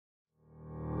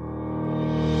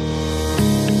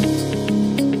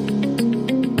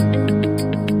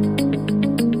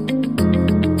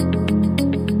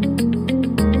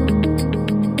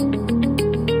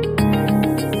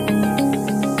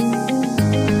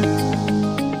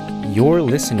You're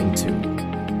listening to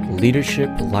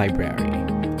Leadership Library,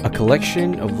 a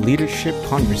collection of leadership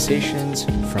conversations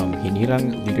from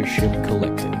HINIRANG Leadership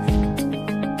Collective.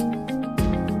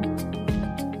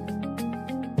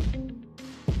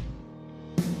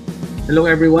 Hello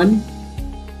everyone,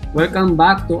 welcome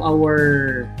back to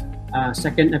our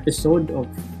second episode of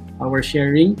our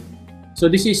sharing. So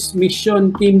this is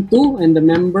Mission Team 2 and the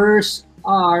members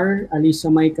are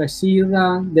Alisa May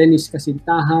Casira, Dennis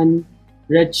Casintahan,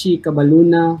 Rechi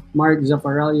Cabaluna, Mark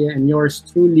Zafaralia, and yours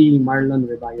truly, Marlon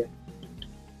Rebaya.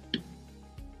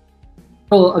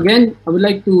 So again, I would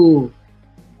like to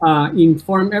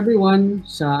inform everyone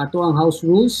sa ato ang house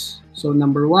rules. So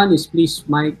number 1 is please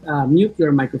mute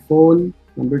your microphone.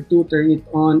 Number 2, turn it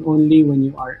on only when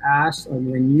you are asked or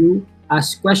when you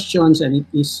ask questions and it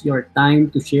is your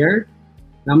time to share.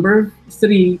 Number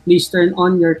 3, please turn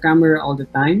on your camera all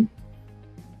the time.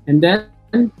 And then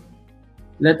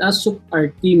let us support our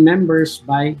team members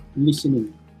by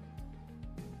listening.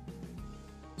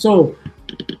 So,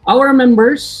 our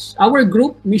members, our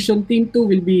group, Mission Team 2,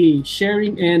 will be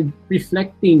sharing and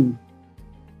reflecting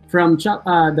from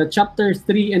the chapter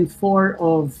 3 and 4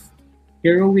 of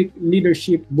Heroic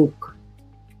Leadership book.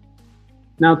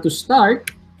 Now, to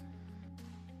start,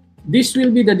 this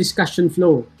will be the discussion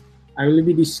flow. I will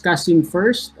be discussing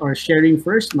first or sharing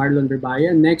first, Marlon Rebaya.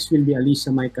 Next will be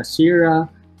Alisa May Casira.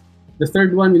 The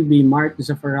third one will be Mark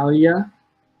Zafaralia.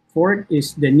 Fourth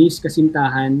is Denise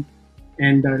Casintahan.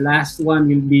 And the last one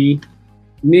will be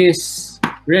Miss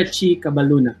Rechi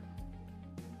Cabaluna.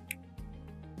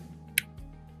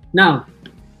 Now,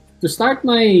 to start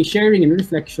my sharing and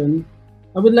reflection,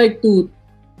 I would like to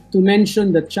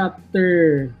mention the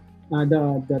chapter,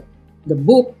 the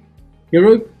book,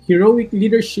 Heroic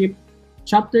Leadership,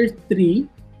 chapter 3,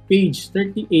 page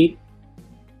 38,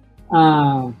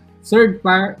 third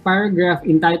paragraph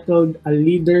entitled A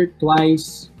Leader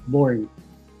Twice Born.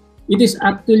 It is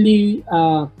actually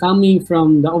coming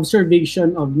from the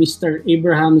observation of Mr.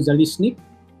 Abraham Zalisnik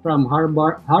from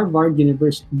Harvard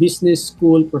University Business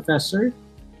School professor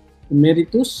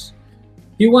emeritus.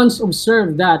 He once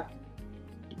observed that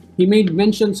he made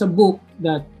mention sa book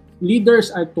that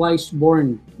leaders are twice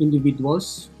born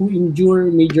individuals who endure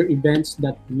major events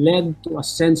that led to a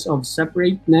sense of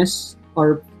separateness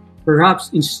or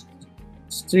perhaps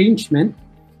estrangement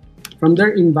from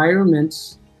their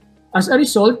environments. As a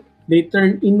result, they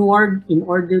turn inward in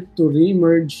order to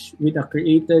re-emerge with a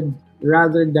created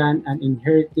rather than an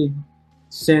inherited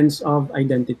sense of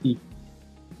identity.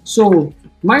 So,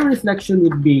 my reflection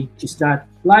would be is that,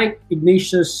 like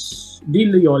Ignatius de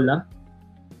Loyola,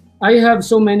 I have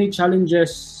so many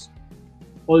challenges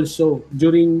also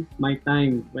during my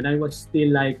time when I was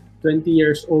still like 20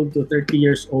 years old to 30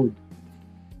 years old.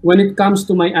 When it comes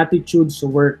to my attitudes to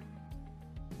work,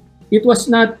 it was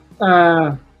not,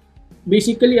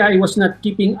 basically I was not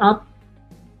keeping up.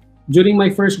 During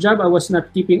my first job, I was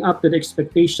not keeping up to the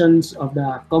expectations of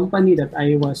the company that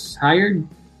I was hired.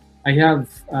 I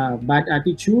have bad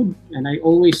attitude and I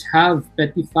always have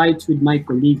petty fights with my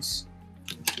colleagues.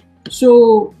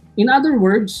 So, in other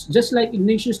words, just like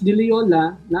Ignatius de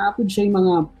Loyola, naapod siya yung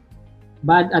mga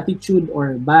bad attitude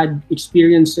or bad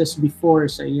experiences before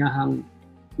sa iyahang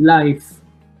life.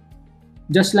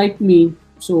 Just like me,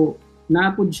 so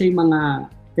naapod siya yung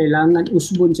mga kailangan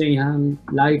usbon sa iyahang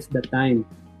life that time.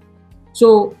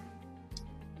 So,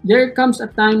 there comes a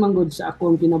time manggod sa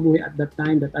akong kinabuhi at that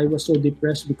time that I was so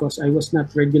depressed because I was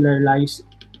not regularized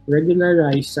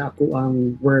sa ako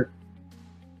ang work.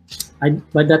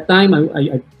 By that time,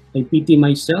 I pity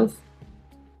myself.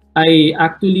 I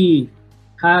actually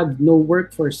had no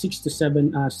work for 6 to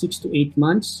 8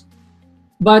 months.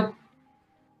 But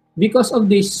because of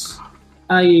this,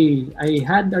 I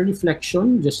had a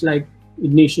reflection, just like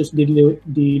Ignatius de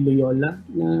Loyola,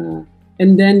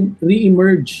 and then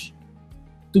re-emerge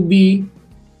to be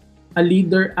a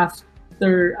leader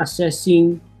after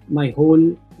assessing my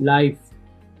whole life.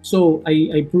 So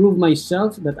I proved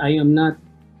myself that I am not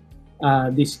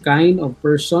this kind of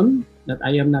person, that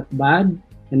I am not bad.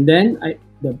 And then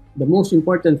the most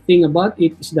important thing about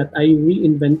it is that I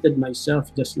reinvented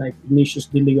myself just like Ignatius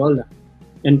de Loyola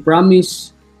and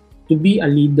promised to be a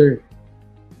leader,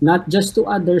 not just to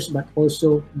others, but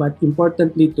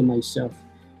importantly to myself.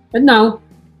 And now,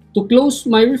 to close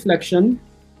my reflection,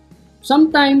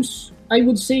 sometimes I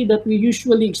would say that we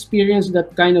usually experience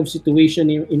that kind of situation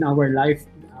in our life,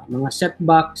 mga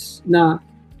setbacks na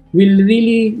will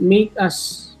really make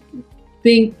us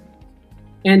think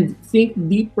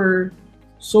deeper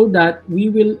so that we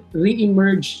will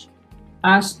re-emerge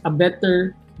as a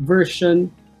better version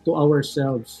to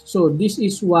ourselves. So this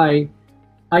is why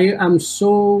I am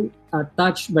so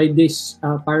touched by this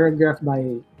paragraph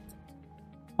by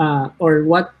or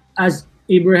what as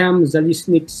Abraham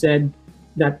Zalisnik said,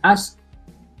 that as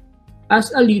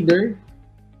a leader,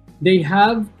 they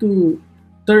have to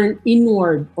turn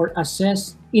inward or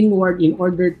assess inward in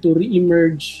order to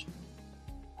reemerge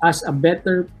as a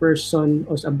better person,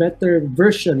 as a better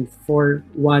version for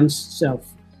one's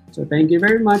self. So thank you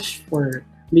very much for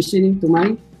listening to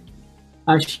my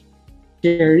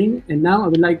sharing. And now I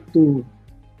would like to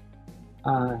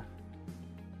uh,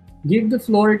 give the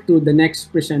floor to the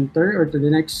next presenter or to the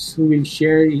next who will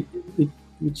share it,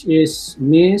 which is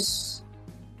Miss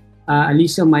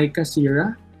Alisa Maika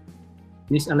Sira.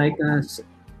 Miss Alika,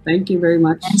 thank you very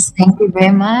much. Yes, thank you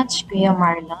very much, Kuya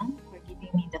Marlon, for giving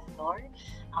me the floor.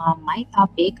 My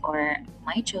topic or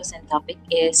my chosen topic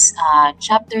is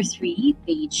chapter 3,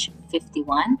 page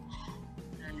 51.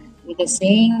 With the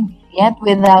saying, yet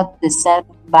without the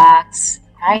setbacks,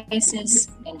 crises,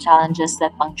 and challenges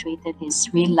that punctuated his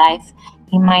real life,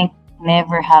 he might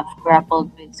never have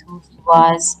grappled with who he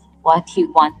was, what he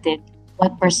wanted,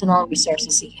 what personal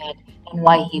resources he had, and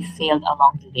why he failed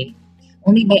along the way.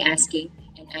 Only by asking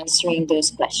and answering those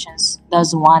questions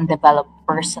does one develop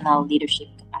personal leadership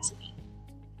capacity.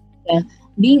 Well,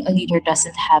 being a leader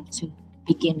doesn't have to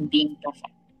begin being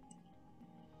perfect.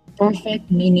 Perfect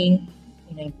meaning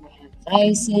you never have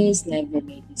vices, never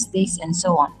made mistakes, and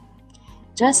so on.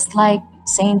 Just like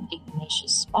Saint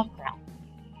Ignatius' background.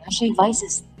 Wala siya'y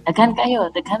vices. Daghan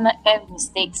na kayo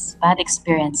mistakes, bad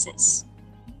experiences.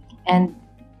 And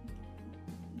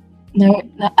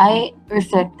I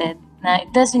reflected na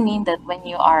it doesn't mean that when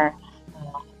you are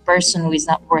a person who is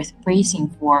not worth praising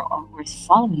for or worth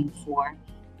following for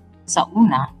sa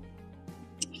una,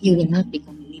 you will not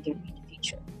become a leader in the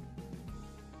future.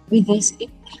 With this, it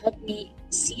helped me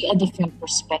see a different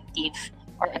perspective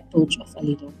or approach of a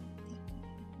leader.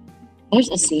 There's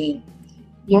a saying,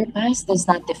 your past does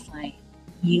not define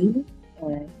you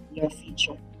or your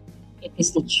future. It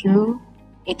is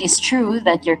true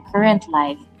that your current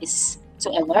life is to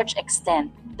a large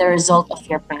extent the result of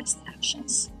your past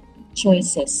actions,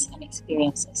 choices, and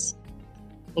experiences.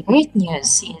 The great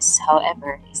news is,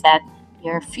 however, is that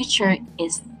your future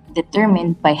is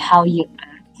determined by how you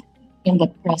act in the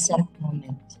present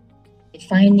moment.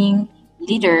 Defining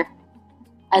leader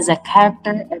as a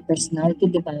character or personality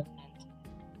development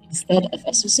instead of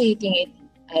associating it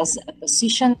as a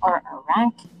position or a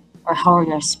rank or how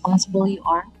responsible you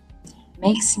are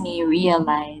makes me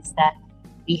realize that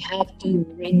we have to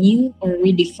renew or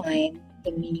redefine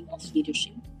the meaning of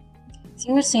leadership.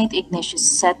 Through St.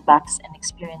 Ignatius' setbacks and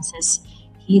experiences,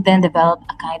 he then developed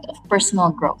a kind of personal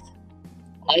growth.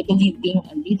 And I believe being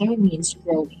a leader means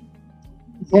growing.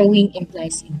 Growing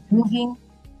implies improving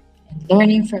and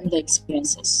learning from the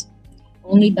experiences.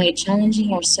 Only by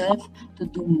challenging yourself to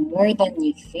do more than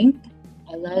you think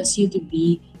allows you to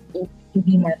be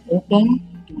more open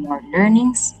to more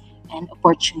learnings and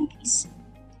opportunities.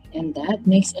 And that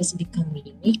makes us become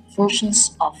unique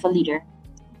versions of a leader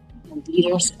and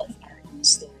leaders of our own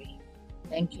story.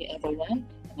 Thank you, everyone.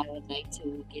 And I would like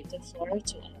to give the floor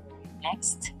to our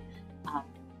next um,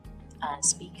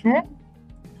 speaker,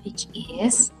 which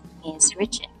is Ms.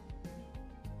 Richard.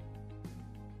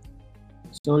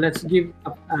 So let's give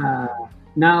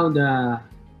now the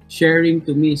sharing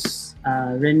to Miss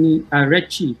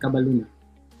Rechi Cabaluna.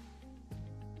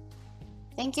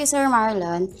 Thank you, Sir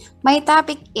Marlon. My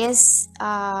topic is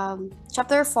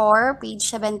chapter 4, page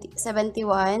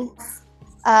 71,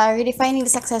 redefining the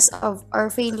success of or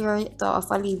failure of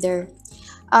a leader.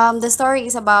 The story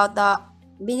is about the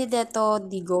Benedetto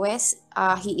de Goes.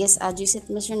 He is a Jesuit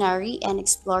missionary and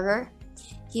explorer.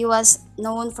 He was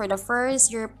known for the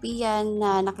first European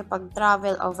na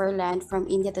nakipag-travel overland from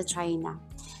India to China.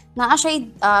 Naa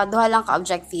siya duha lang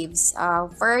ka-objectives.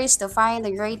 First, to find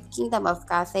the great kingdom of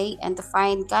Cathay and to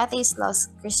find Cathay's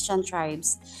lost Christian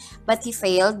tribes. But he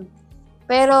failed.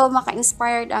 Pero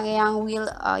maka-inspired ang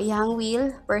iyang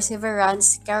will,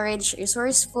 perseverance, courage,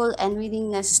 resourceful, and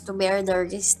willingness to bear the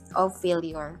risk of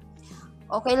failure.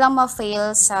 Okay lang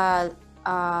ma-fail sa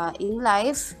in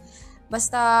life,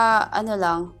 basta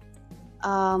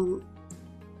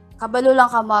kabalo lang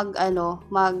ka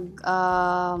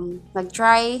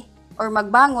mag-try or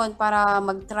magbangon para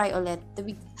mag-try ulit.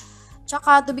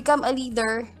 Tsaka to become a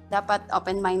leader, dapat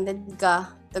open-minded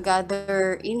ka to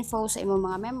gather info sa imong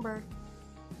mga member.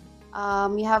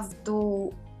 You have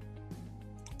to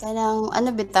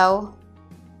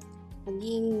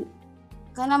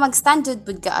mag-stand jud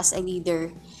ka as a leader.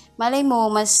 Malay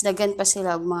mo, mas dagan pa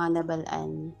sila og mga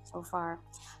nabalaan so far.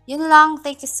 Yun lang.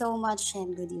 Thank you so much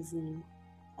and good evening.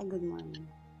 And good morning.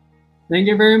 Thank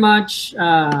you very much,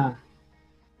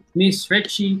 Miss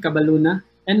Rechi Cabaluna.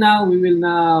 And now we will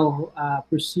now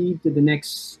proceed to the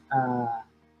next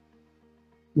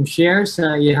who share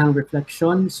sa iyang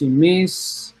reflection, si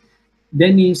Miss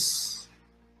Denise.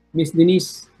 Miss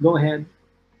Denise, go ahead.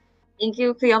 Thank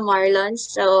you, Kuya Marlon.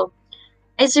 So,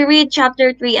 as I read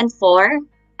chapter 3 and 4,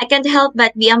 I can't help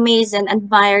but be amazed and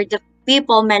admire the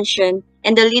people mentioned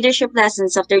and the leadership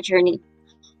lessons of their journey.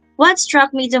 What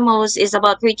struck me the most is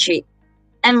about Richie.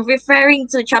 I'm referring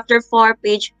to chapter 4,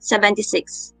 page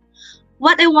 76.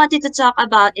 What I wanted to talk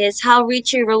about is how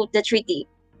Richie wrote the treaty,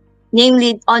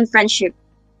 namely on friendship,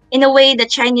 in a way the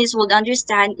Chinese would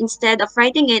understand instead of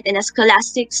writing it in a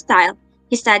scholastic style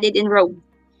he studied in Rome.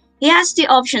 He has the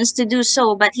options to do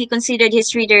so, but he considered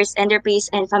his readers and their pace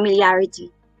and familiarity.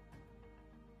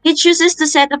 He chooses to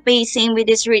set a pacing with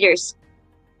his readers.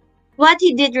 What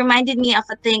he did reminded me of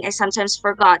a thing I sometimes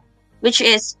forgot, which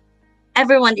is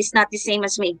everyone is not the same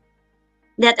as me.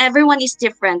 That everyone is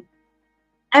different.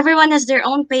 Everyone has their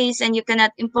own pace and you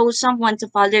cannot impose someone to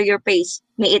follow your pace,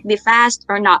 may it be fast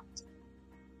or not.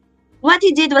 What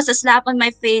he did was a slap on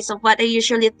my face of what I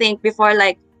usually think before,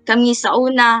 like, kami sa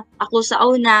una, ako sa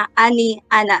una, ani,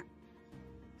 ana.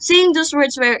 Saying those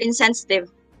words were insensitive,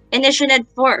 and I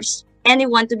shouldn't force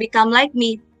anyone to become like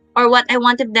me or what I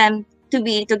wanted them to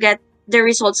be to get the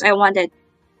results I wanted.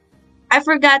 I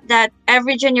forgot that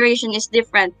every generation is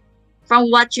different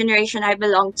from what generation I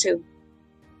belong to.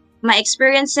 My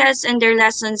experiences and their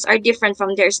lessons are different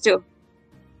from theirs too.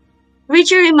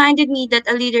 Richard reminded me that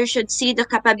a leader should see the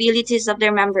capabilities of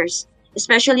their members,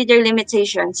 especially their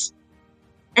limitations,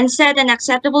 and set an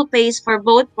acceptable pace for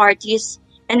both parties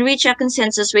and reach a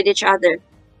consensus with each other.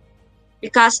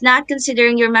 Because not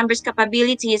considering your members'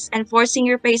 capabilities and forcing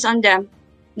your pace on them,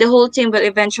 the whole team will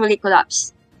eventually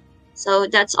collapse. So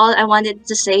that's all I wanted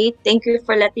to say. Thank you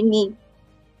for letting me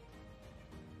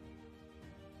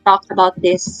talk about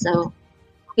this. So,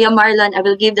 Kuya Marlon, I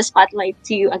will give the spotlight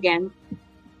to you again.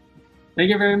 Thank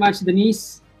you very much,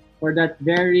 Denise, for that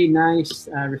very nice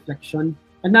reflection.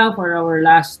 And now for our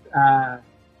last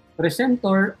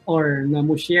presenter or na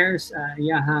mo share sa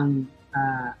iyahang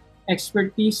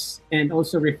expertise and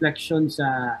also reflection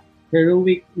sa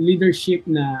heroic leadership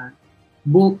na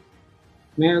book.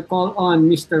 May I call on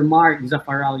Mr. Mark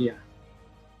Zafaralia.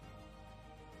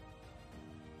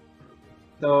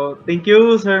 So, thank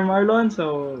you, Sir Marlon.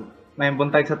 So, may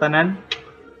buntag sa tanan.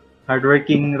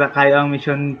 Hardworking rakay ang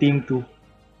mission team 2.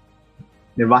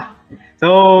 Diba?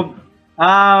 So,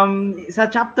 sa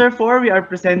chapter 4, we are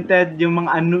presented yung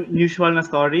mga unusual na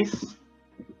stories.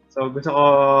 So, gusto ko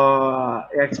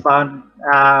i-expound.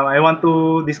 I want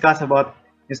to discuss about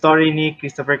the story ni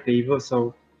Christopher Clavus.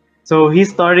 So his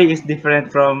story is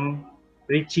different from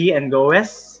Richie and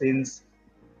Goes since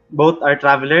both are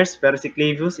travelers, pero si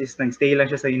Clavus is nag-stay lang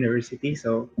siya sa university.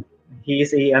 So, he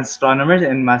is an astronomer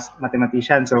and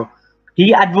mathematician. So,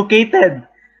 he advocated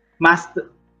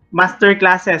master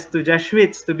classes to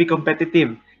Jesuits to be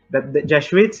competitive. That the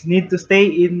Jesuits need to stay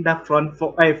in the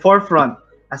forefront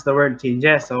as the world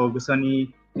changes. So, gusto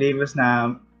ni Clavus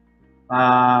na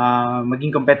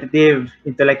maging competitive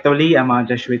intellectually ang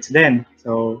mga Jesuits din.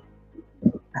 So,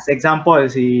 as example,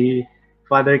 si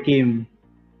Father Kim,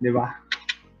 di ba?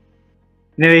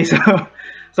 Anyway,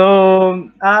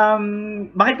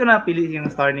 bakit ko napili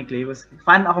yung story ni Clavus?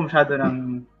 Fan ako masyado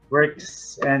ng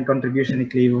works and contribution ni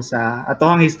Clavus sa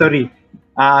atoang history.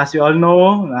 As you all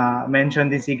know,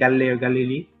 mentioned din si Galileo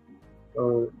Galilei.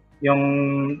 So,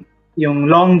 yung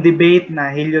long debate na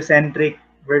heliocentric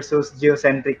versus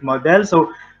geocentric model.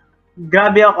 So,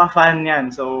 grabe ako ka-fan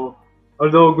yan. So,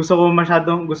 although gusto ko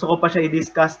pa siya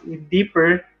i-discuss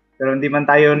deeper, pero hindi man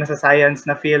tayo nasa science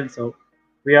na field. So,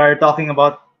 we are talking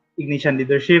about ignition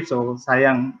leadership. So,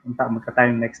 sayang,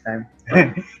 magka-time next time.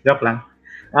 Joke lang.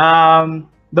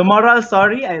 The moral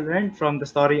story I learned from the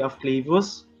story of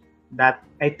Clavus that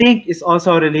I think is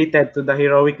also related to the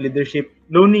heroic leadership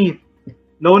Lowney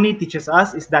teaches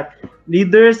us is that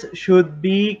leaders should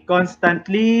be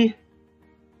constantly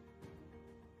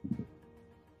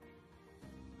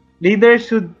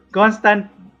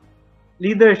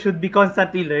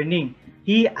learning.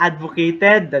 He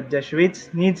advocated that Jesuits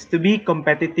needs to be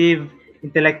competitive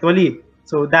intellectually,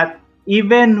 so that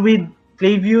even with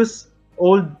Clavus'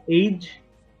 old age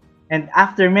and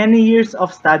after many years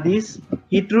of studies,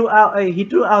 he threw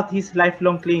out his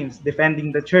lifelong claims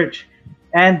defending the church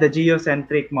and the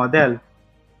geocentric model.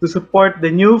 To support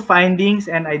the new findings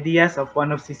and ideas of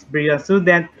one of his brilliant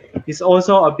students is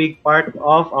also a big part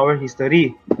of our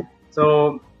history.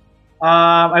 So,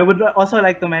 I would also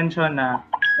like to mention na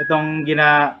itong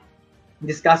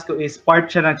discuss ko is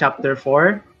part siya ng chapter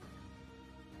 4.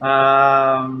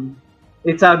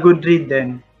 It's a good read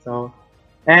then. So,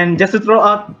 and just to throw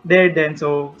out there then,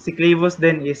 so si Clavos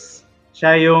then is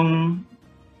siya yung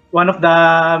one of the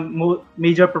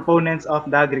major proponents of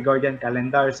the Gregorian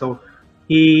calendar. So,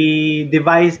 he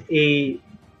devised a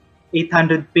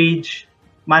 800-page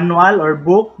manual or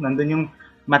book. Nandun yung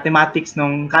mathematics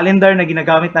ng calendar na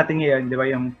ginagamit natin ngayon, di ba?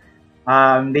 Yung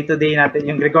day-to-day natin,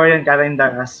 yung Gregorian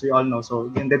calendar, as we all know.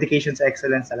 So, yung dedication sa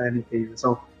excellence talaga ni Clavos.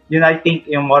 So, yun I think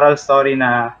yung moral story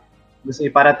na gusto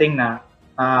iparating na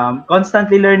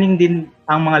constantly learning din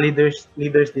ang mga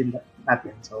leaders din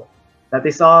natin. So, that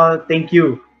is all. Thank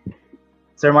you,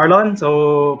 Sir Marlon.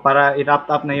 So, para i-wrap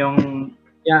up na yung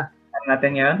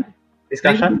natin ngayon,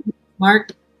 discussion.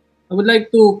 Mark, I would like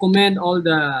to commend all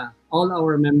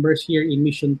our members here in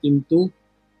Mission Team 2,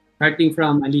 starting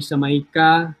from Alisa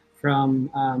Maika, from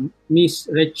Miss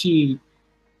Rechi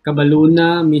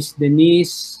Cabaluna, Miss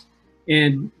Denise,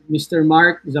 and Mr.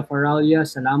 Mark Zaparalia.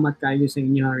 Salamat kayo sa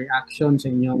inyong reaction, sa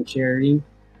inyong sharing.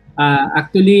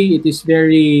 Actually, it is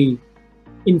very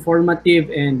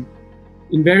informative and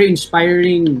very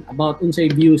inspiring about unsay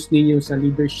views ninyo sa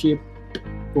leadership,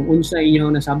 kung unsa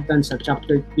inyong nasabtan sa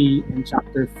chapter 3 and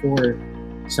chapter 4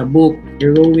 sa book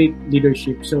Heroic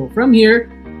Leadership. So from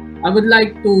here, I would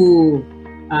like to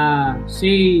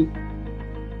say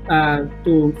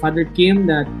to Father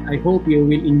Kim that I hope you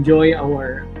will enjoy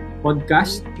our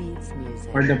podcast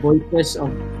or the voices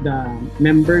of the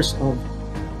members of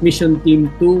Mission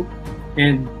Team 2,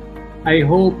 and I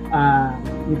hope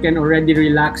you can already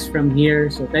relax from here.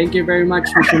 So thank you very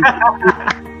much, Mission Team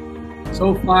 2.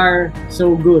 So far,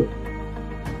 so good.